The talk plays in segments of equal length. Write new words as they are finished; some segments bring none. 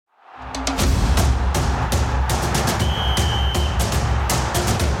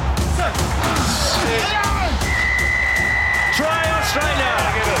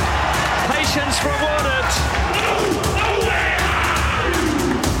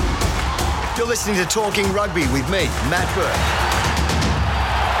listening to Talking Rugby with me, Matt Burke.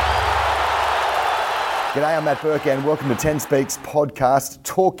 G'day, I'm Matt Burke and welcome to 10 Speaks podcast,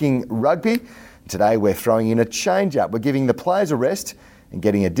 Talking Rugby. Today we're throwing in a change-up. We're giving the players a rest and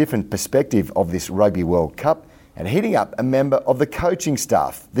getting a different perspective of this Rugby World Cup and hitting up a member of the coaching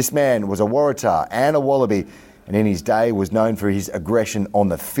staff. This man was a Waratah and a Wallaby, and in his day was known for his aggression on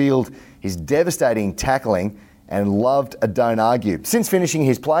the field, his devastating tackling, and loved a don't argue. Since finishing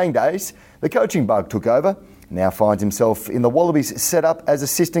his playing days, the coaching bug took over. Now finds himself in the Wallabies set up as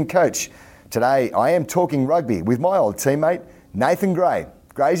assistant coach. Today, I am talking rugby with my old teammate, Nathan Gray.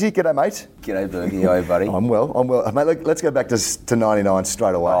 Grazy, g'day, mate. G'day, Bergie. How are you, buddy? I'm well. Mate, let's go back to 99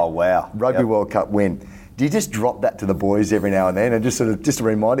 straight away. Oh, wow. Rugby World Cup win. Do you just drop that to the boys every now and then and just a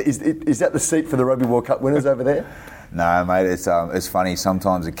reminder? Is that the seat for the Rugby World Cup winners over there? No, mate. It's funny.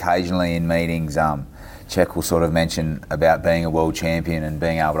 Sometimes, occasionally in meetings, Czech will sort of mention about being a world champion and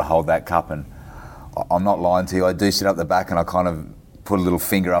being able to hold that cup. And I'm not lying to you. I do sit up the back and I kind of put a little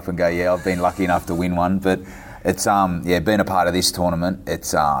finger up and go, yeah, I've been lucky enough to win one. But it's being a part of this tournament,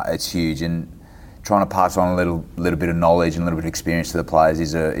 it's huge. And trying to pass on a little bit of knowledge and a little bit of experience to the players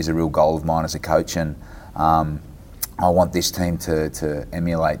is a real goal of mine as a coach. And I want this team to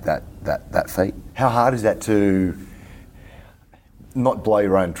emulate that feat. How hard is that to not blow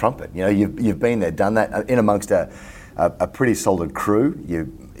your own trumpet? You know, you've been there, done that, in amongst a pretty solid crew.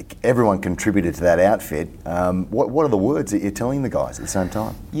 Everyone contributed to that outfit. What are the words that you're telling the guys at the same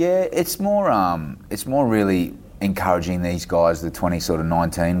time? Yeah, it's more really encouraging these guys, the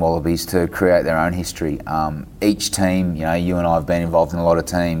 2019 Wallabies, to create their own history. Each team, you know, you and I have been involved in a lot of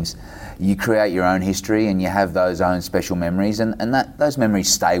teams. You create your own history and you have those own special memories, and those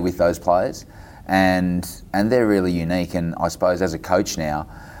memories stay with those players. And they're really unique, and I suppose as a coach now,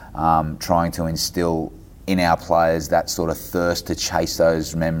 trying to instill in our players that sort of thirst to chase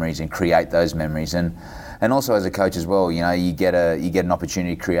those memories and create those memories, and also as a coach as well, you know, you get an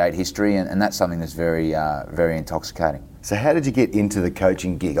opportunity to create history, and that's something that's very very intoxicating. So how did you get into the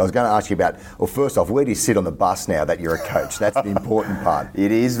coaching gig? I was going to ask you about, well, first off, where do you sit on the bus now that you're a coach? That's the important part.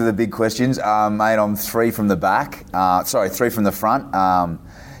 It is, with the big questions. Mate, I'm three from the front.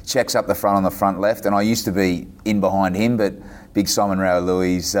 Checks up the front on the front left, and I used to be in behind him, but big Simon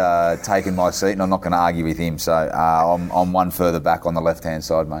Rao-Louis taken my seat, and I'm not going to argue with him. So I'm one further back on the left-hand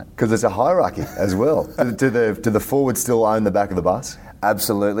side, mate. Because there's a hierarchy as well. Do the forwards still own the back of the bus?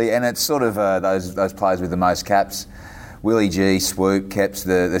 Absolutely, and it's sort of those players with the most caps. Willie G, Swoop, Keps,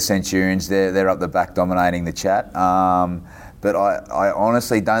 the Centurions, they're up the back dominating the chat. But I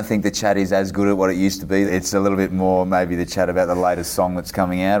honestly don't think the chat is as good at what it used to be. It's a little bit more maybe the chat about the latest song that's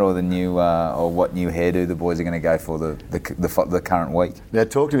coming out, or the new or what new hairdo the boys are going to go for the current week. Now,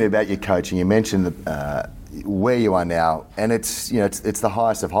 talk to me about your coaching. You mentioned where you are now, and it's the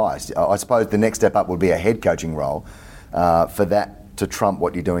highest of highest. I suppose the next step up would be a head coaching role for that to trump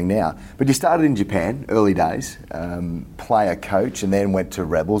what you're doing now. But you started in Japan, early days, player coach, and then went to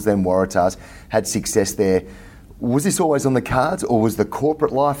Rebels, then Waratahs, had success there. Was this always on the cards, or was the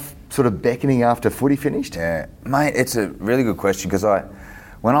corporate life sort of beckoning after footy finished? Yeah, mate, it's a really good question, because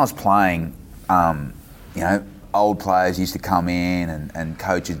when I was playing, old players used to come in and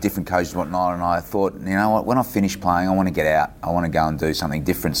coaches, different coaches and whatnot, and I thought, you know what, when I finish playing, I want to get out. I want to go and do something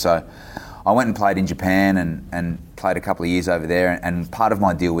different. So I went and played in Japan and played a couple of years over there, and part of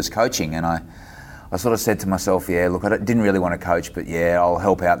my deal was coaching, and I sort of said to myself, yeah, look, I didn't really want to coach, but yeah, I'll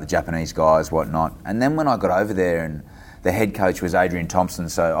help out the Japanese guys, whatnot. And then when I got over there, and the head coach was Adrian Thompson,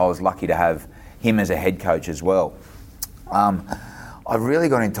 so I was lucky to have him as a head coach as well. I really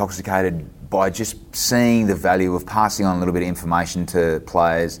got intoxicated by just seeing the value of passing on a little bit of information to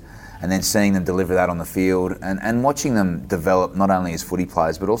players, and then seeing them deliver that on the field, and watching them develop not only as footy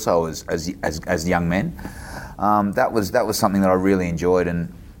players but also as young men. That was something that I really enjoyed,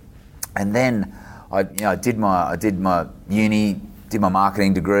 and then I did my uni, did my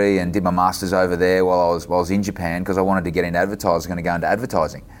marketing degree, and did my masters over there while I was in Japan, because I wanted to get into advertising. I was going to go into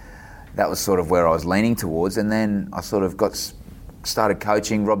advertising. That was sort of where I was leaning towards, and then I sort of started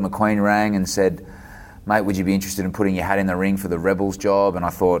coaching. Rob McQueen rang and said, mate, would you be interested in putting your hat in the ring for the Rebels job? And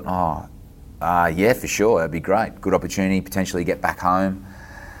I thought, yeah, for sure, that'd be great. Good opportunity, potentially get back home.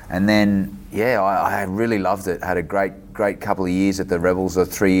 And then, yeah, I really loved it. Had a great couple of years at the Rebels, or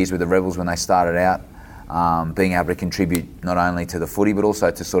 3 years with the Rebels when they started out, being able to contribute not only to the footy but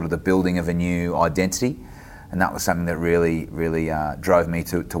also to sort of the building of a new identity. And that was something that really drove me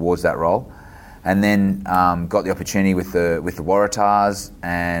towards that role. And then got the opportunity with the Waratahs,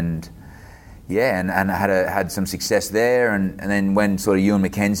 and had some success there. And then when sort of Ewan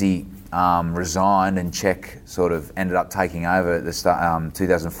McKenzie resigned and Czech sort of ended up taking over at the start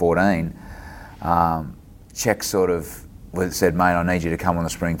 2014, Czech sort of said, mate, I need you to come on the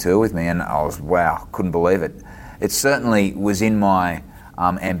spring tour with me, and I was, wow, couldn't believe it. It certainly was in my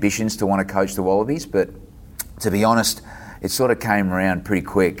ambitions to want to coach the Wallabies, but to be honest, it sort of came around pretty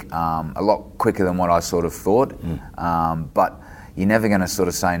quick, a lot quicker than what I sort of thought. But you're never going to sort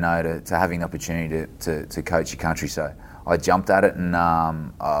of say no to having the opportunity to coach your country. So I jumped at it, and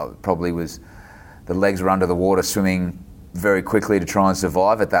probably the legs were under the water swimming very quickly to try and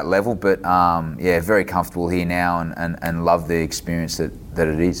survive at that level. But very comfortable here now, and love the experience that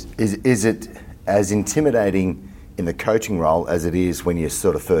it is. Is it as intimidating in the coaching role as it is when you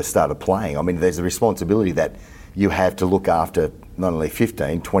sort of first started playing? I mean, there's a responsibility that you have to look after not only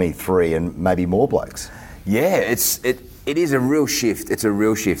 15, 23 and maybe more blokes. Yeah, it is a real shift. It's a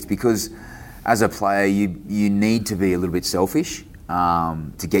real shift because as a player you need to be a little bit selfish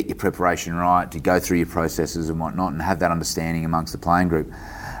to get your preparation right, to go through your processes and whatnot, and have that understanding amongst the playing group.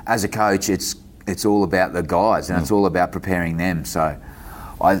 As a coach, it's all about the guys, and it's all about preparing them. So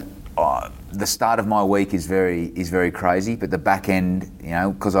the start of my week is very crazy, but the back end,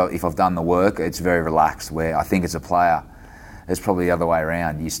 because if I've done the work, it's very relaxed. Where I think as a player, it's probably the other way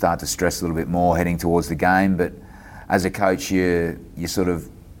around. You start to stress a little bit more heading towards the game, but as a coach, you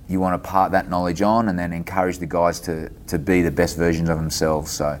want to part that knowledge on, and then encourage the guys to be the best versions of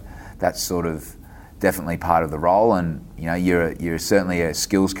themselves. So that's sort of definitely part of the role. And you're certainly a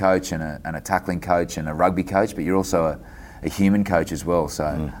skills coach and a tackling coach and a rugby coach, but you're also a human coach as well.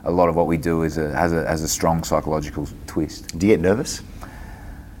 So a lot of what we do has a strong psychological twist. Do you get nervous?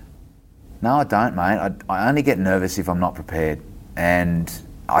 No, I don't, mate. I only get nervous if I'm not prepared, and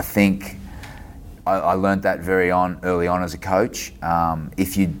I think I learned that early on as a coach.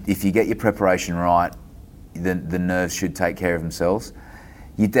 If you get your preparation right, the nerves should take care of themselves.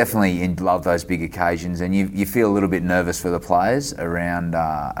 You definitely love those big occasions, and you feel a little bit nervous for the players around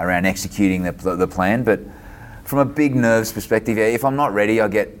executing the plan, but from a big nerves perspective, if I'm not ready, I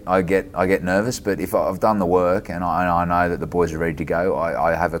get nervous. But if I've done the work and I know that the boys are ready to go,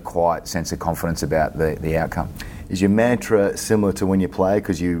 I have a quiet sense of confidence about the outcome. Is your mantra similar to when you play?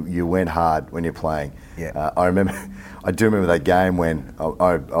 Because you went hard when you're playing. Yeah. I do remember that game when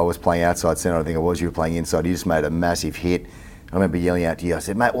I was playing outside centre. I think it was you were playing inside. You just made a massive hit. I remember yelling out to you. I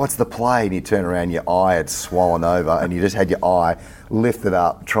said, "Mate, what's the play?" And you turn around, your eye had swollen over, and you just had your eye lifted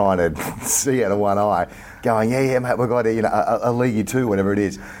up, trying to see out of one eye, going, "Yeah, mate, we've got a league 2, whatever it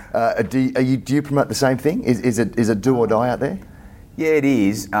is." Do you promote the same thing? Is it do or die out there? Yeah, it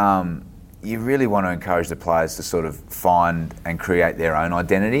is. You really want to encourage the players to sort of find and create their own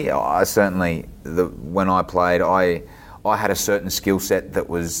identity. I certainly, when I played, I had a certain skill set that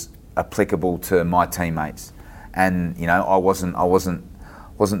was applicable to my teammates. And I wasn't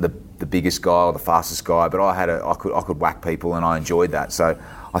the biggest guy or the fastest guy, but I could whack people, and I enjoyed that. So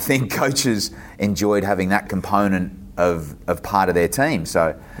I think coaches enjoyed having that component of part of their team.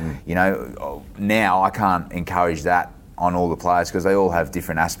 So now I can't encourage that on all the players because they all have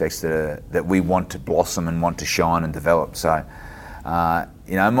different aspects that we want to blossom and want to shine and develop. So the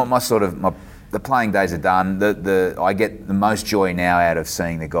playing days are done. I get the most joy now out of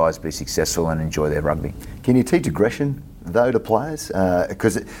seeing the guys be successful and enjoy their rugby. Can you teach aggression though to players?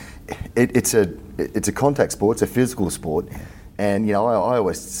 Because it's a contact sport, it's a physical sport, and I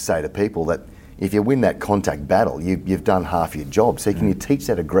always say to people that if you win that contact battle, you've done half your job. So can you teach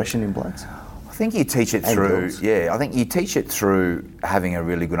that aggression in blokes? I think you teach it I think you teach it through having a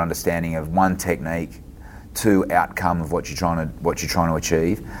really good understanding of 1, technique, 2, outcome of what you're trying to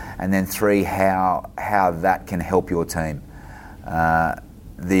achieve, and then 3, how that can help your team.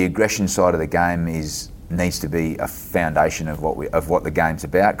 The aggression side of the game needs to be a foundation of what the game's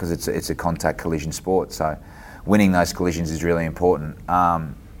about, because it's a contact collision sport. So winning those collisions is really important.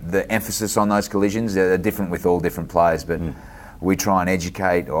 The emphasis on those collisions are different with all different players, but we try and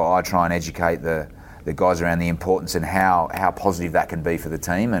educate, or I try and educate the guys around the importance and how positive that can be for the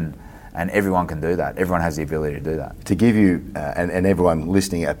team, and everyone can do that. Everyone has the ability to do that. To give you and everyone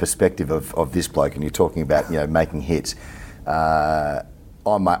listening a perspective of this bloke, and you're talking about making hits. I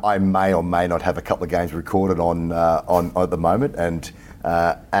may or may not have a couple of games recorded on at the moment and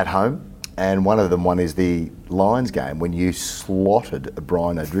at home, and one is the Lions game when you slotted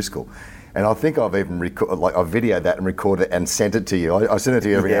Brian O'Driscoll. And I think I've even I videoed that and recorded it and sent it to you. I send it to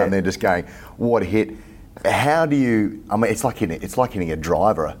you every now and then, just going, "What a hit!" How do you? I mean, it's like hitting a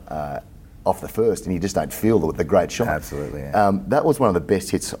driver off the first, and you just don't feel the great shot. Absolutely. Yeah. That was one of the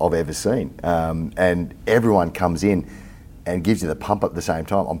best hits I've ever seen, and everyone comes in and gives you the pump up at the same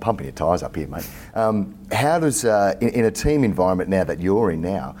time. I'm pumping your tyres up here, mate. How does in a team environment now that you're in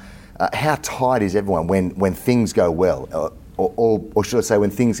now, how tight is everyone when things go well, or should I say when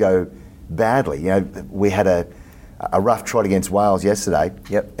things go badly. You know, we had a rough trot against Wales yesterday.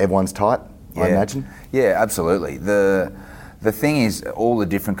 Yep. Everyone's tight, I imagine. Yeah, absolutely. The thing is, all the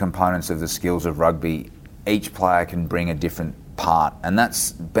different components of the skills of rugby, each player can bring a different part, and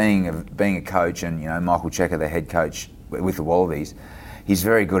that's being a coach. And Michael Cheika, the head coach with the Wallabies, he's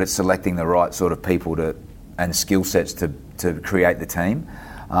very good at selecting the right sort of people and skill sets to create the team.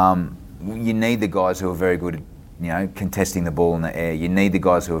 You need the guys who are very good at contesting the ball in the air. You need the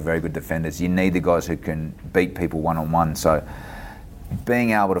guys who are very good defenders. You need the guys who can beat people one-on-one. So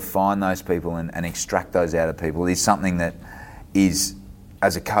being able to find those people and extract those out of people is something that is,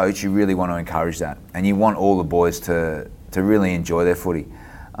 as a coach, you really want to encourage that. And you want all the boys to really enjoy their footy.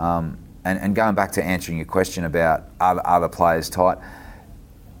 And going back to answering your question about other players tight,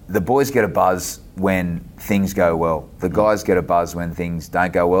 the boys get a buzz when things go well. The guys get a buzz when things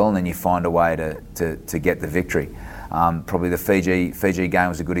don't go well, and then you find a way to get the victory. Probably the Fiji game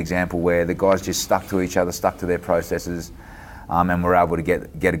was a good example where the guys just stuck to each other, stuck to their processes, and were able to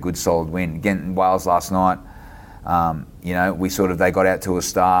get a good solid win. Again, in Wales last night, they got out to a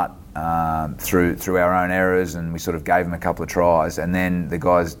start through our own errors, and we sort of gave them a couple of tries, and then the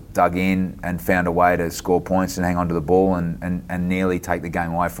guys dug in and found a way to score points and hang on to the ball and nearly take the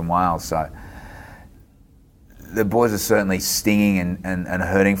game away from Wales. So the boys are certainly stinging and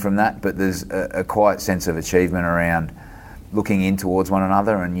hurting from that, but there's a quiet sense of achievement around looking in towards one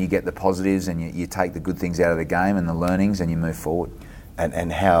another, and you get the positives and you take the good things out of the game and the learnings, and you move forward.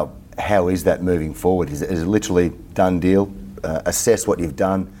 And how is that moving forward? Is it literally done deal? Assess what you've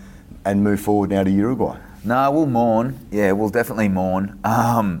done and move forward now to Uruguay? No, we'll mourn. Yeah, we'll definitely mourn.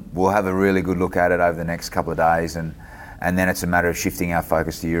 We'll have a really good look at it over the next couple of days, and then it's a matter of shifting our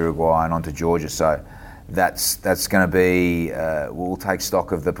focus to Uruguay and onto Georgia. So that's going to be, we'll take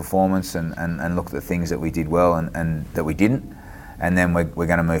stock of the performance and look at the things that we did well and that we didn't, and then we're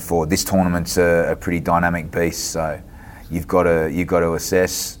going to move forward. This tournament's a pretty dynamic beast, so you've got to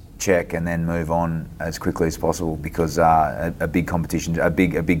assess, check, and then move on as quickly as possible, because a big competition, a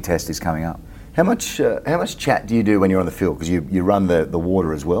big test is coming up. How much chat do you do when you're on the field? Because you run the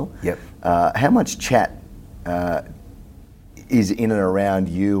water as well. Yep. How much chat is in and around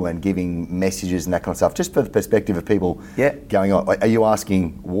you and giving messages and that kind of stuff, just for the perspective of people going on? Are you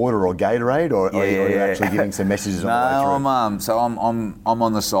asking water or Gatorade, or are you actually giving some messages on the way through? I'm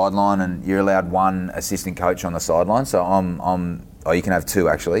on the sideline, and you're allowed one assistant coach on the sideline. So you can have two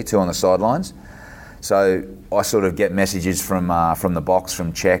on the sidelines. So I sort of get messages from the box,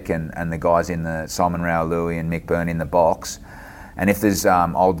 from Czech and the guys in the Simon Rao-Louis and Mick Byrne in the box. And if there's,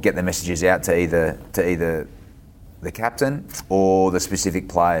 I'll get the messages out to either the captain or the specific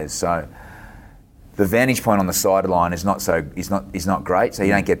players. So the vantage point on the sideline is not great, so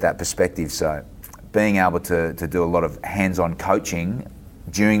you don't get that perspective. So being able to do a lot of hands-on coaching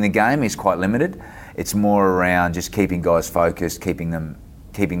during the game is quite limited. It's more around just keeping guys focused, keeping them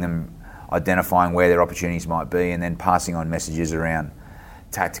identifying where their opportunities might be, and then passing on messages around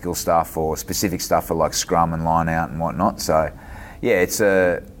tactical stuff or specific stuff for like scrum and line out and whatnot. So yeah,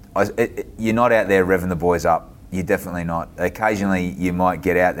 you're not out there revving the boys up. You're definitely not. Occasionally you might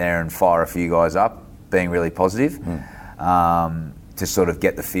get out there and fire a few guys up, being really positive, to sort of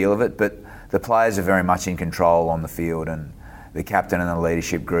get the feel of it. But the players are very much in control on the field, and the captain and the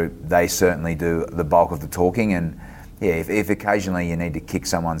leadership group, they certainly do the bulk of the talking. And yeah, if occasionally you need to kick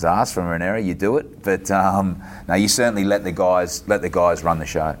someone's ass from an error, you do it. But no, you certainly let the guys run the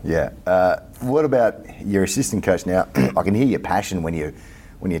show. Yeah. What about your assistant coach now? I can hear your passion when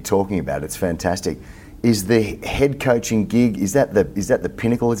you're talking about it. It's fantastic. Is the head coaching gig, is that the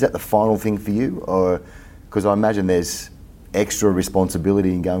pinnacle? Is that the final thing for you? Or because I imagine there's extra responsibility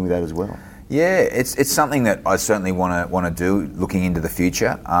in going with that as well. Yeah, it's something that I certainly want to do looking into the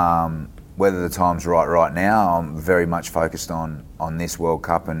future. Whether the time's right now, I'm very much focused on this World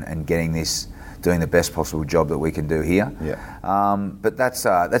Cup and getting this, doing the best possible job that we can do here. Yeah. But that's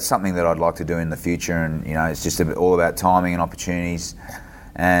something that I'd like to do in the future, and it's just all about timing and opportunities.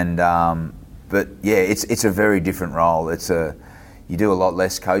 And but yeah, it's a very different role. You do a lot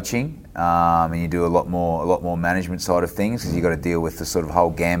less coaching, and you do a lot more management side of things, because you've got to deal with the sort of whole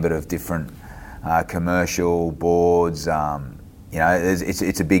gambit of different commercial boards.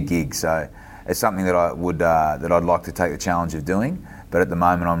 It's a big gig, so it's something that I'd like to take the challenge of doing. But at the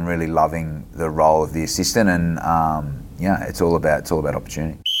moment, I'm really loving the role of the assistant, and it's all about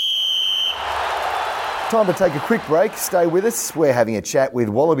opportunity. Time to take a quick break. Stay with us. We're having a chat with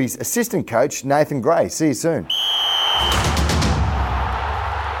Wallabies assistant coach Nathan Gray. See you soon.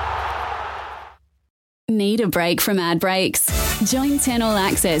 Need a break from ad breaks? Join 10 All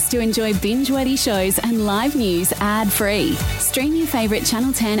Access to enjoy binge-worthy shows and live news ad-free. Stream your favourite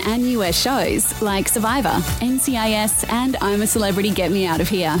Channel 10 and US shows like Survivor, NCIS and I'm a Celebrity, Get Me Out of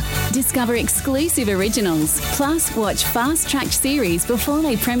Here. Discover exclusive originals, plus watch fast-tracked series before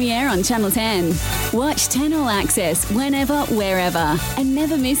they premiere on Channel 10. Watch 10 All Access whenever, wherever, and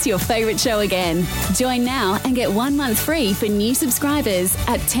never miss your favourite show again. Join now and get 1 month free for new subscribers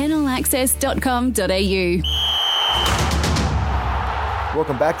at 10allaccess.com.au.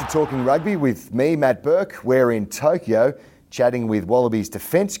 Welcome back to Talking Rugby with me, Matt Burke. We're in Tokyo chatting with Wallabies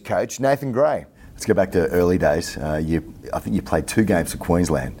defence coach Nathan Gray. Let's go back to early days. I think you played 2 games for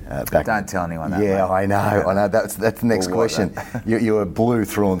Queensland back. Don't tell anyone that. Yeah, mate. I know. That's the next question. You were blue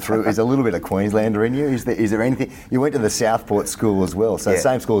through and through. Is a little bit of Queenslander in you? Is there anything? You went to the Southport school as well, so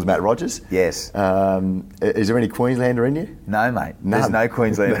same school as Matt Rogers. Yes. Is there any Queenslander in you? No, mate. None. There's no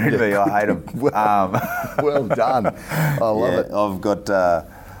Queenslander in me. I hate them. Well done. I love it.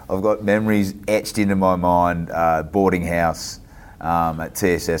 I've got memories etched into my mind. Boarding house at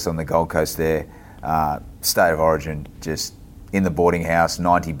TSS on the Gold Coast there. State of origin, just in the boarding house,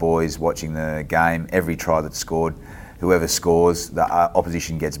 90 boys watching the game. Every try that's scored, whoever scores, the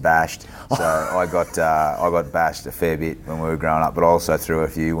opposition gets bashed. So I got bashed a fair bit when we were growing up, but I also threw a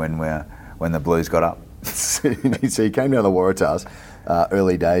few when the Blues got up. So you came down the Waratahs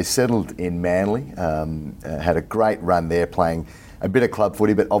early days, settled in Manly, had a great run there playing a bit of club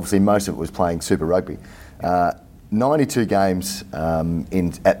footy, but obviously most of it was playing Super Rugby. 92 games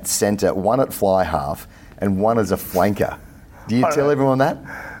at centre, 1 at fly half, and 1 as a flanker. Do you tell everyone that?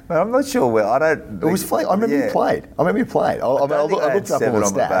 I'm not sure. Well, I don't. It was flank. I remember you played. I looked up all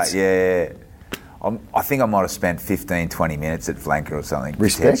the stats. Yeah. I think I might have spent 15, 20 minutes at flanker or something.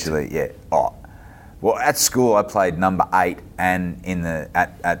 Respect. Potentially, yeah. Oh, well, at school I played number 8 and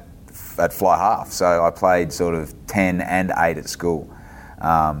at fly half. So I played sort of 10 and 8 at school,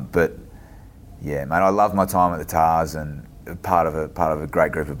 but. Yeah, mate, I love my time at the Tars and part of a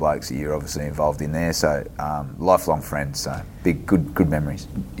great group of blokes that you're obviously involved in there. So lifelong friends, so big good memories.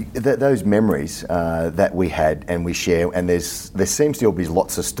 Those memories that we had and we share, and there seems to be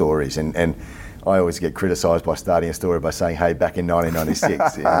lots of stories, and I always get criticised by starting a story by saying, "Hey, back in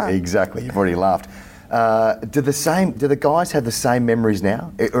 1996." Exactly, you've already laughed. Do the guys have the same memories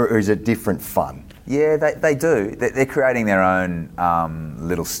now, or is it different fun? Yeah, they do. They're creating their own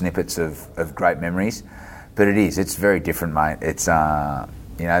little snippets of great memories, but it's very different, mate. It's the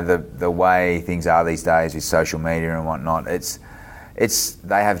way things are these days with social media and whatnot. They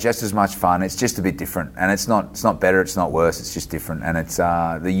have just as much fun. It's just a bit different, and it's not better. It's not worse. It's just different, and it's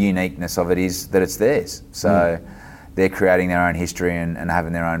the uniqueness of it is that it's theirs. So they're creating their own history and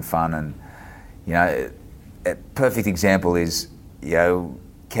having their own fun. And a perfect example is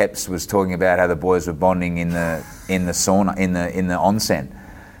Keps was talking about how the boys were bonding in the sauna, in the onsen,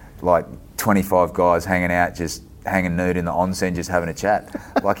 like 25 guys hanging out, just hanging nude in the onsen, just having a chat.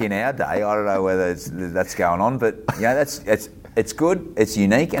 Like in our day, I don't know whether that's going on, but it's good, it's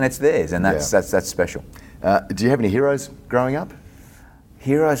unique, and it's theirs, and that's special. Do you have any heroes growing up?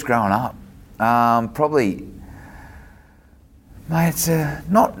 Heroes growing up, probably, mate. It's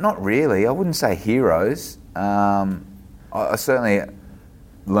not really. I wouldn't say heroes. I certainly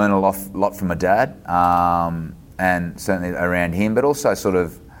learn a lot from my dad, and certainly around him, but also sort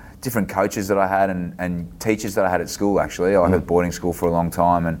of different coaches that I had and teachers that I had at school. Actually, I had boarding school for a long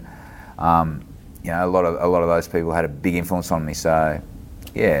time, and a lot of those people had a big influence on me. So,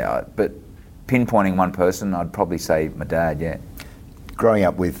 yeah, but pinpointing one person, I'd probably say my dad. Yeah. Growing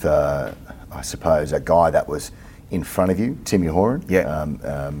up with, I suppose, a guy that was in front of you, Timmy Horan. Yeah.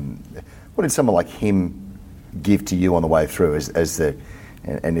 What did someone like him give to you on the way through as the?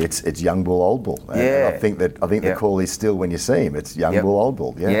 And it's young bull, old bull. Yeah. And I think the call is still when you see him, it's young bull, old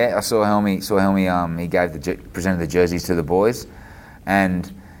bull. Yeah. Yeah, I saw Helmy. He presented the jerseys to the boys,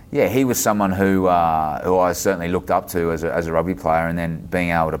 and yeah, he was someone who I certainly looked up to as a rugby player, and then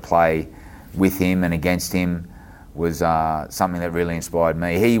being able to play with him and against him was something that really inspired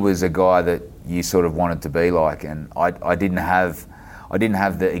me. He was a guy that you sort of wanted to be like, and I didn't have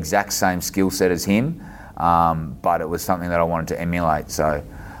the exact same skill set as him. But it was something that I wanted to emulate. So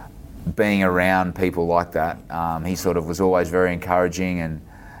being around people like that, he sort of was always very encouraging, and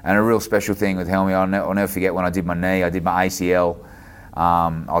a real special thing with Helmy, I'll never forget when I did my knee, I did my ACL.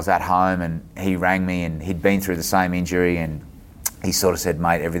 I was at home and he rang me, and he'd been through the same injury, and he sort of said,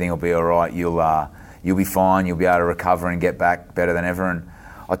 "Mate, everything will be all right. You'll be fine. You'll be able to recover and get back better than ever." And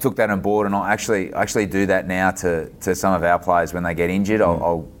I took that on board, and I actually do that now to some of our players when they get injured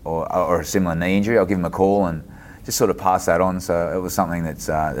or a similar knee injury. I'll give them a call and just sort of pass that on. So it was something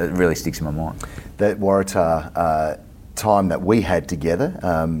that really sticks in my mind. That Waratah time that we had together.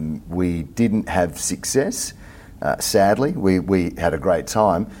 We didn't have success, sadly. We had a great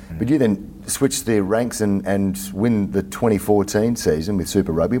time, but you then switched the ranks and win the 2014 season with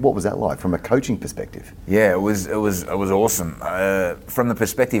Super Rugby. What was that like from a coaching perspective? Yeah, it was awesome. From the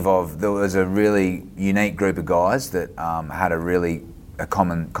perspective of there was a really unique group of guys that had a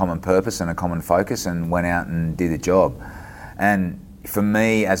common purpose and a common focus and went out and did the job. And for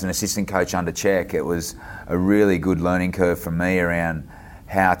me, as an assistant coach under Czech, it was a really good learning curve for me around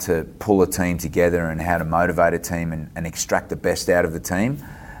how to pull a team together and how to motivate a team and extract the best out of the team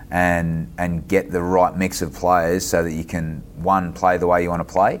and get the right mix of players so that you can, one, play the way you want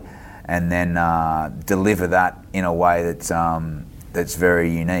to play and then deliver that in a way that's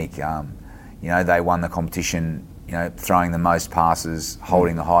very unique. They won the competition, throwing the most passes,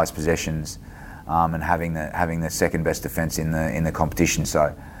 holding the highest possessions, and having the second best defence in the competition.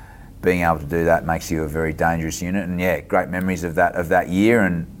 So being able to do that makes you a very dangerous unit. And yeah, great memories of that year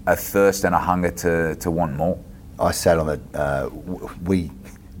and a thirst and a hunger to want more. I sat on we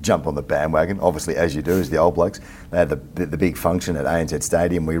jumped on the bandwagon, obviously as you do as the old blokes. They had the big function at ANZ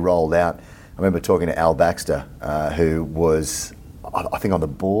Stadium. We rolled out. I remember talking to Al Baxter, who was, I think, on the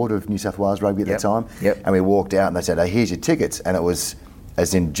board of New South Wales Rugby at the time. Yep. And we walked out and they said, "Hey, here's your tickets." And it was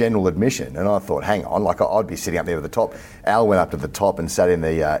as in general admission. And I thought, hang on, like I'd be sitting up there at the top. Al went up to the top and sat in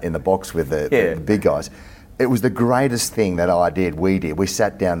the box with the big guys. It was the greatest thing that we did. We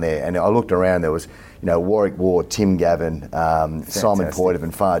sat down there and I looked around, there was, Warwick Ward, Tim Gavin, Simon Poitov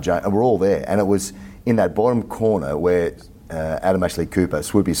and Far Jones, and we're all there. And it was in that bottom corner where Adam Ashley Cooper,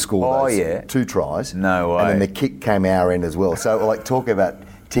 Swoopy, scored those 2 tries. No way. And then the kick came our end as well. So talk about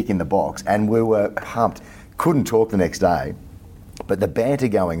ticking the box. And we were pumped. Couldn't talk the next day. But the banter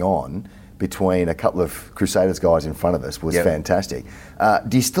going on between a couple of Crusaders guys in front of us was fantastic.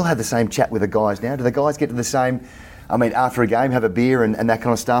 Do you still have the same chat with the guys now? Do the guys get to the same, after a game, have a beer and that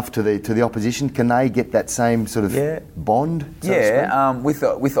kind of stuff to the opposition? Can they get that same sort of bond? With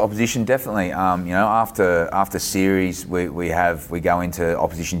the opposition, definitely. After series, we go into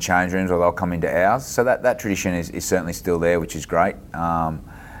opposition change rooms or they'll come into ours. So that tradition is certainly still there, which is great.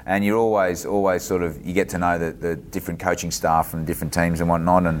 And you're always sort of, you get to know the different coaching staff from different teams and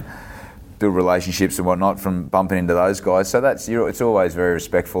whatnot and build relationships and whatnot from bumping into those guys. So it's always very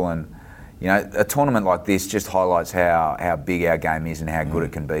respectful. And, a tournament like this just highlights how big our game is and how good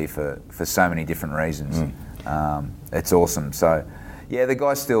it can be for so many different reasons. It's awesome. So, yeah, the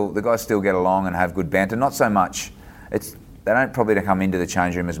guys still get along and have good banter. Not so much, they don't probably come into the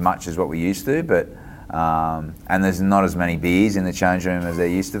change room as much as what we used to, but and there's not as many beers in the change room as there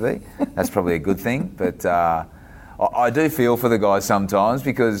used to be. That's probably a good thing. But I do feel for the guys sometimes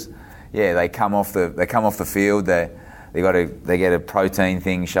because, they come off the field. They get a protein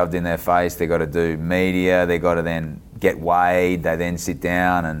thing shoved in their face. They got to do media. They got to then get weighed. They then sit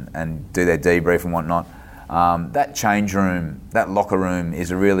down and do their debrief and whatnot. That change room, that locker room,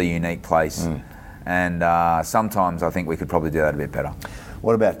 is a really unique place. And sometimes I think we could probably do that a bit better.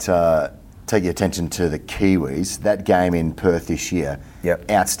 What about take your attention to the Kiwis? That game in Perth this year,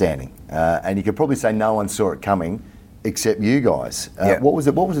 outstanding. And you could probably say no one saw it coming except you guys. What was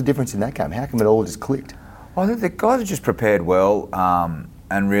the difference in that game? How come it all just clicked? I think the guys have just prepared well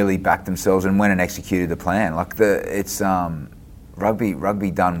and really backed themselves and went and executed the plan.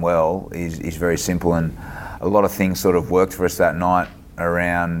 Rugby done well is very simple, and a lot of things sort of worked for us that night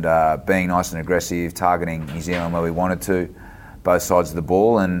around being nice and aggressive, targeting New Zealand where we wanted to, both sides of the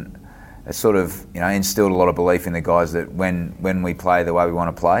ball, and it sort of instilled a lot of belief in the guys that when we play the way we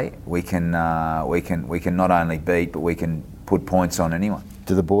want to play, we can not only beat but we can put points on anyone.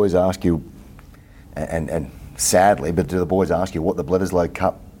 Do the boys ask you, and sadly, but do the boys ask you what the Bledisloe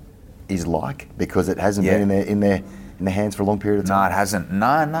Cup is like, because it hasn't been in their hands for a long period of time? No, it hasn't.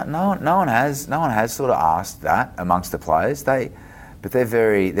 No one has sort of asked that amongst the players. But they're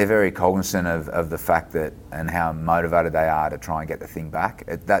very cognizant of the fact that and how motivated they are to try and get the thing back.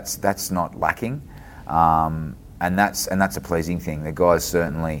 That's not lacking, and that's a pleasing thing. The guys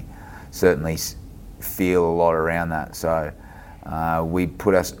certainly feel a lot around that. So we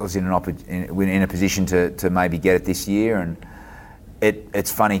put us in a position to maybe get it this year, and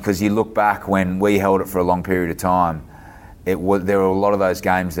it's funny because you look back when we held it for a long period of time. There were a lot of those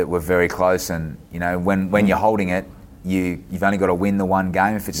games that were very close, and when you're holding it, you've only got to win the one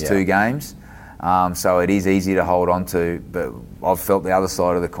game if it's 2 games. So it is easy to hold on to, but I've felt the other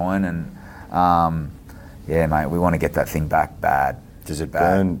side of the coin, and mate, we want to get that thing back bad. Does it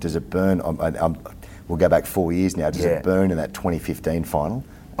burn? We'll go back 4 years now. Does it burn in that 2015 final?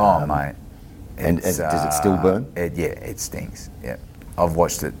 Mate. And does it still burn? It stings. Yeah, I've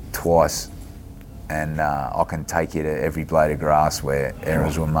watched it twice, and I can take you to every blade of grass where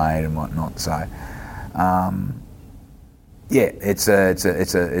errors were made and whatnot. So, it's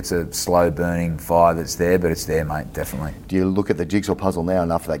a slow burning fire that's there, but it's there, mate, definitely. Do you look at the jigsaw puzzle now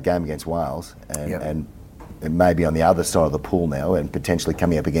enough for that game against Wales and maybe on the other side of the pool now and potentially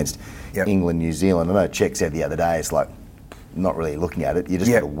coming up against England, New Zealand? I know Czech said the other day, it's like not really looking at it. You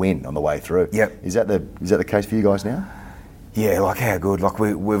just got to win on the way through. Is that the case for you guys now? Yeah, like how good. Like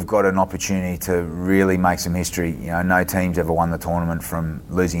we've got an opportunity to really make some history. You know, no team's ever won the tournament from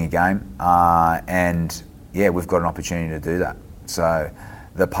losing a game, and we've got an opportunity to do that. So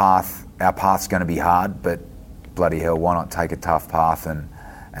our path's going to be hard, but bloody hell, why not take a tough path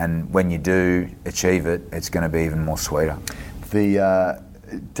and when you do achieve it, it's going to be even more sweeter.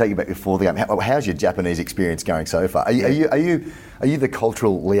 Take you back before the game. How's your Japanese experience going so far? Are you the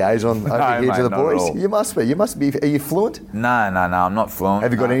cultural liaison over here to the boys? You must be. You must be. Are you fluent? No. I'm not fluent.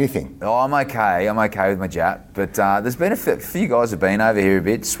 Have you got anything? Oh, I'm okay. I'm okay with my Jap. But there's been a few guys have been over here a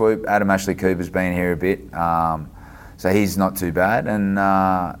bit. Swoop, Adam Ashley Cooper's been here a bit. So he's not too bad. And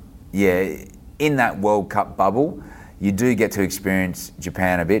in that World Cup bubble, you do get to experience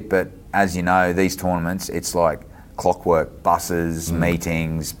Japan a bit. But as you know, these tournaments, it's like clockwork, buses,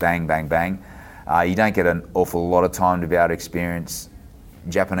 meetings, bang, bang, bang. You don't get an awful lot of time to be able to experience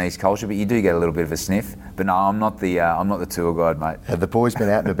Japanese culture, but you do get a little bit of a sniff. But no, I'm not the tour guide, mate. Have the boys been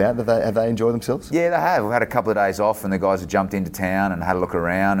out and about? Have they enjoyed themselves? Yeah, they have. We've had a couple of days off, and the guys have jumped into town and had a look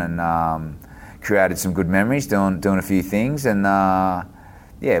around and created some good memories, doing a few things. And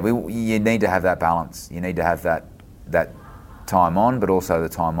you need to have that balance. You need to have that time on, but also the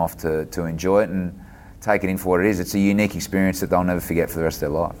time off to enjoy it and take it in for what it is. It's a unique experience that they'll never forget for the rest of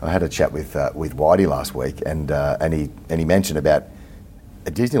their life. I had a chat with Whitey last week, and he mentioned about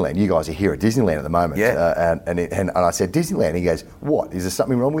Disneyland. You guys are here at Disneyland at the moment. Yeah. And I said, Disneyland? He goes, what? Is there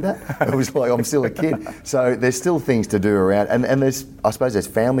something wrong with that? It was like, I'm still a kid. So there's still things to do around, and there's, I suppose there's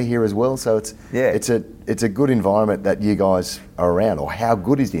family here as well. So it's a good environment that you guys are around. Or how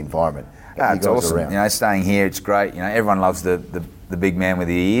good is the environment? It's awesome. You know, staying here, it's great. You know, everyone loves the big man with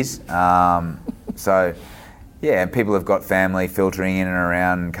the ears. And people have got family filtering in and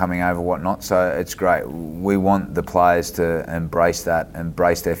around and coming over, whatnot, so it's great. We want the players to embrace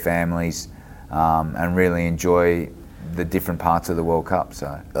their families, and really enjoy the different parts of the World Cup.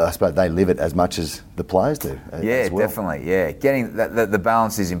 So I suppose they live it as much as the players do. As well. Definitely. Yeah, getting the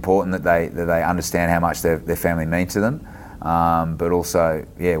balance is important, that they understand how much their family means to them, but also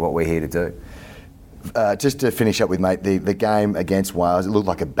what we're here to do. Just to finish up with, mate, the game against Wales, it looked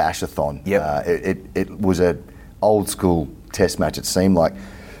like a bash-a-thon. It was an old school test match, it seemed like.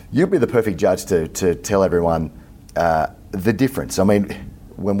 You'd be the perfect judge to tell everyone the difference. I mean,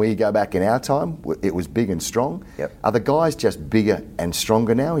 when we go back in our time, it was big and strong. Are the guys just bigger and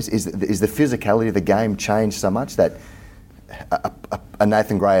stronger now? Is the physicality of the game changed so much that a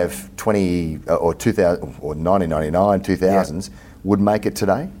Nathan Gray of 20 or 2000 or 1999, 2000s would make it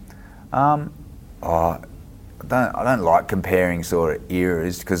today? I don't like comparing sort of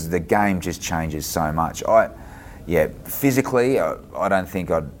eras, because the game just changes so much. Physically, I don't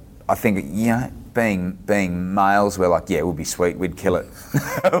think I think, you know, being males, we're like, it would be sweet, we'd kill it.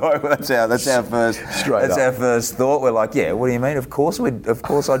 that's our first thought. We're like, what do you mean? Of course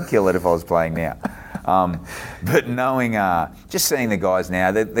I'd kill it if I was playing now. But knowing, just seeing the guys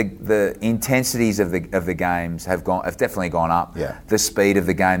now, the intensities of the games have definitely gone up. The speed of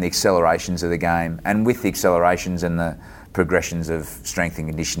the game, the accelerations of the game, and with the accelerations and the progressions of strength and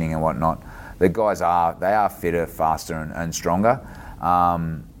conditioning and whatnot, the guys are fitter, faster, and stronger.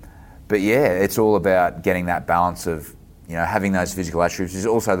 But it's all about getting that balance of, you know, having those physical attributes. There's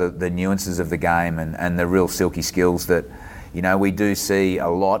also the nuances of the game and the real silky skills that, you know, we do see a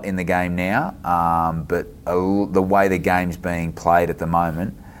lot in the game now, but the way the game's being played at the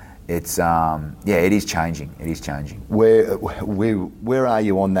moment, it's it is changing. It is changing. Where are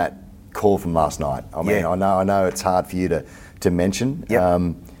you on that call from last night? I mean, I know it's hard for you to mention.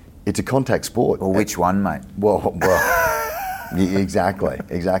 It's a contact sport. Well, which one, mate? Well. Exactly.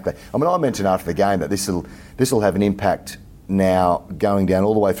 I mean, I mentioned after the game that this will have an impact now going down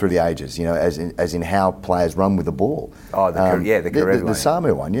all the way through the ages, you know, as in how players run with the ball. The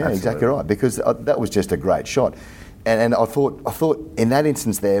Samu one, Absolutely. Exactly right, because that was just a great shot. And I thought in that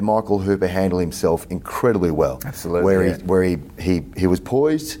instance there, Michael Hooper handled himself incredibly well. Absolutely. Where he was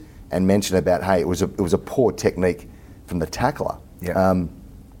poised and mentioned about, hey, it was a poor technique from the tackler.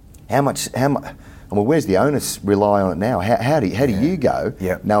 Where's the onus rely on it now? How do you go,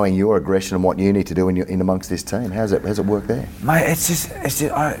 knowing your aggression and what you need to do in amongst this team? How's it work there, mate?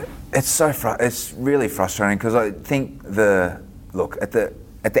 It's really frustrating, because I think at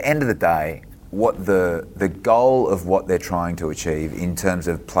the end of the day, the goal of what they're trying to achieve in terms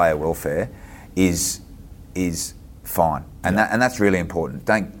of player welfare is fine, and that's really important.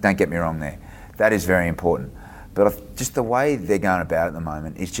 Don't get me wrong there. That is very important. But just the way they're going about it at the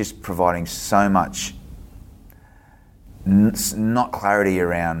moment is just providing so much not clarity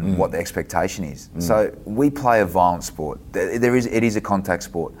around what the expectation is. So we play a violent sport. It is a contact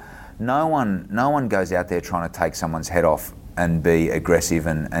sport. No one goes out there trying to take someone's head off and be aggressive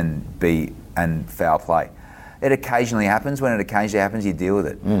and foul play. It occasionally happens. When it occasionally happens, you deal with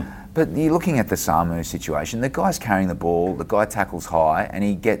it. But you're looking at the Samu situation. The guy's carrying the ball. The guy tackles high, and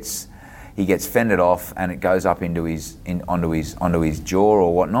he gets fended off, and it goes up onto his jaw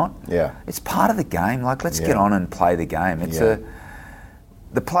or whatnot. Yeah, it's part of the game. Like, let's get on and play the game.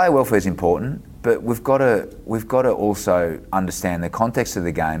 The player welfare is important, but we've got to also understand the context of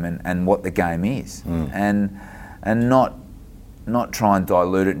the game and what the game is, and not try and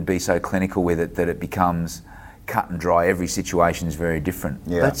dilute it and be so clinical with it that it becomes cut and dry. Every situation is very different.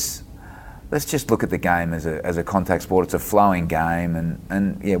 Yeah. Let's just look at the game as a contact sport. It's a flowing game,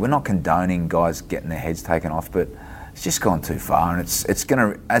 and we're not condoning guys getting their heads taken off, but it's just gone too far, and it's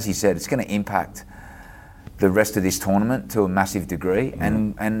going to, as he said, it's going to impact the rest of this tournament to a massive degree,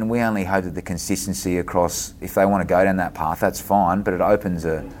 and we only hope that the consistency across, if they want to go down that path, that's fine, but it opens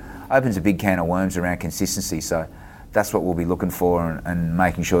a big can of worms around consistency. So that's what we'll be looking for, and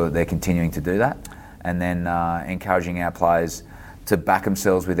making sure that they're continuing to do that, and then encouraging our players to back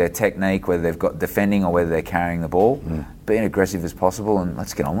themselves with their technique, whether they've got defending or whether they're carrying the ball, being aggressive as possible, and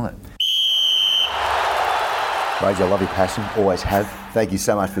let's get on with it. Rage, I love your passion, always have. Thank you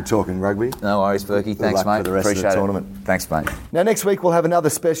so much for talking rugby. No worries, Berkey. Thanks, mate. For the rest Appreciate of the it. tournament. Thanks, mate. Now, next week we'll have another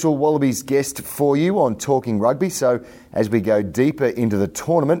special Wallabies guest for you on Talking Rugby. So as we go deeper into the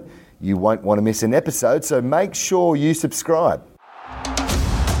tournament, you won't want to miss an episode. So make sure you subscribe.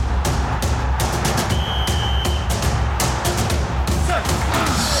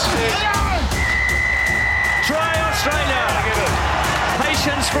 Try Australia.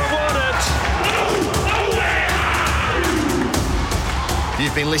 Patience rewarded.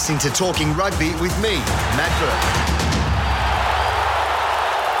 You've been listening to Talking Rugby with me, Matt Burke.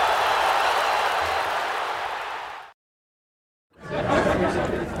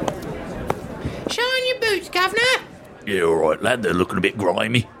 Shine your boots, Governor. Yeah, all right, lad. They're looking a bit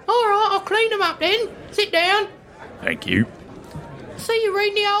grimy. All right, I'll clean them up then. Sit down. Thank you. See you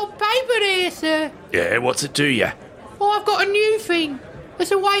reading the old paper there, sir. Yeah, what's it to you? Oh, I've got a new thing.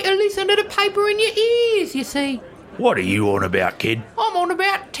 It's a way to listen to the paper in your ears, you see. What are you on about, kid? I'm on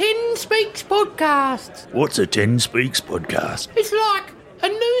about 10 Speaks podcasts. What's a 10 Speaks podcast? It's like a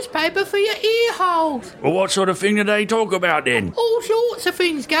newspaper for your ear holes. Well, what sort of thing do they talk about then? All sorts of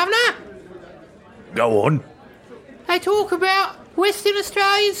things, Governor. Go on. They talk about Western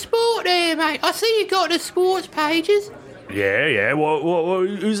Australian sport there, mate. I see you got the sports pages. Yeah. Well,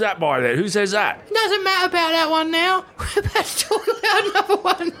 who's that by there? Who says that? Doesn't matter about that one now. We're about to talk about another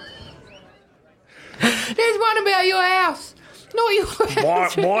one. There's one about your house. Not your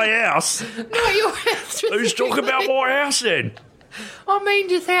house. My house? Not your house. Who's talking about my house then? I mean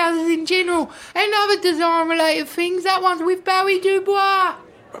just houses in general. And other design-related things. That one's with Barry Dubois.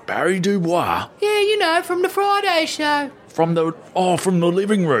 Barry Dubois? Yeah, you know, from the Friday show. From the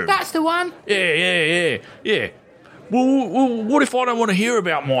living room? That's the one. Yeah. Well, what if I don't want to hear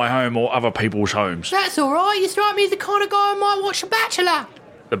about my home or other people's homes? That's all right. You strike me as the kind of guy who might watch The Bachelor.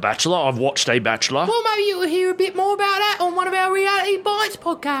 The Bachelor? I've watched A Bachelor. Well, maybe you'll hear a bit more about that on one of our Reality Bites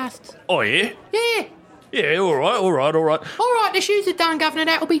podcasts. Oh, yeah? Yeah. Yeah, all right. All right, the shoes are done, Governor.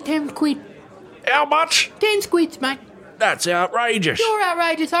 That'll be 10 quid. How much? 10 squids, mate. That's outrageous. You're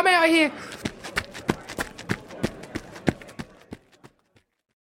outrageous. I'm out of here.